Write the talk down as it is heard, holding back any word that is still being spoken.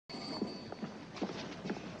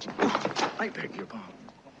I beg your pardon.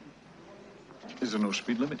 Is there no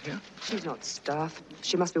speed limit here? She's not staff.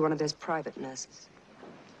 She must be one of those private nurses.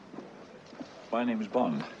 My name is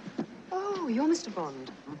Bond. Oh, you're Mr.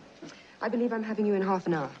 Bond. I believe I'm having you in half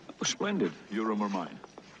an hour. Oh, splendid. Your room or mine?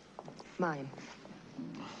 Mine.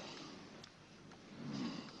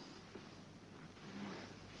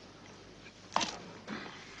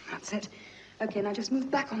 That's it. Okay, now just move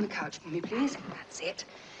back on the couch for me, please. That's it.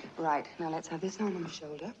 Right, now let's have this arm on my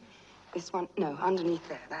shoulder. This one, no, underneath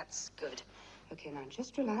there. That's good. Okay, now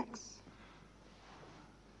just relax.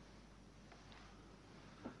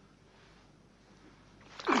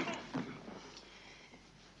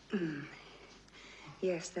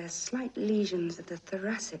 Yes, there's slight lesions at the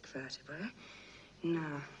thoracic vertebrae.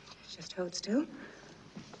 Now, just hold still.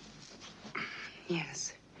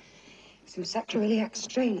 Yes. Some sacroiliac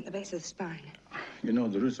strain at the base of the spine. You know,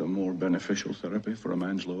 there is a more beneficial therapy for a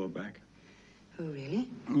man's lower back. Oh, really?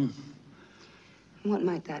 What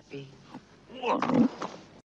might that be? Well,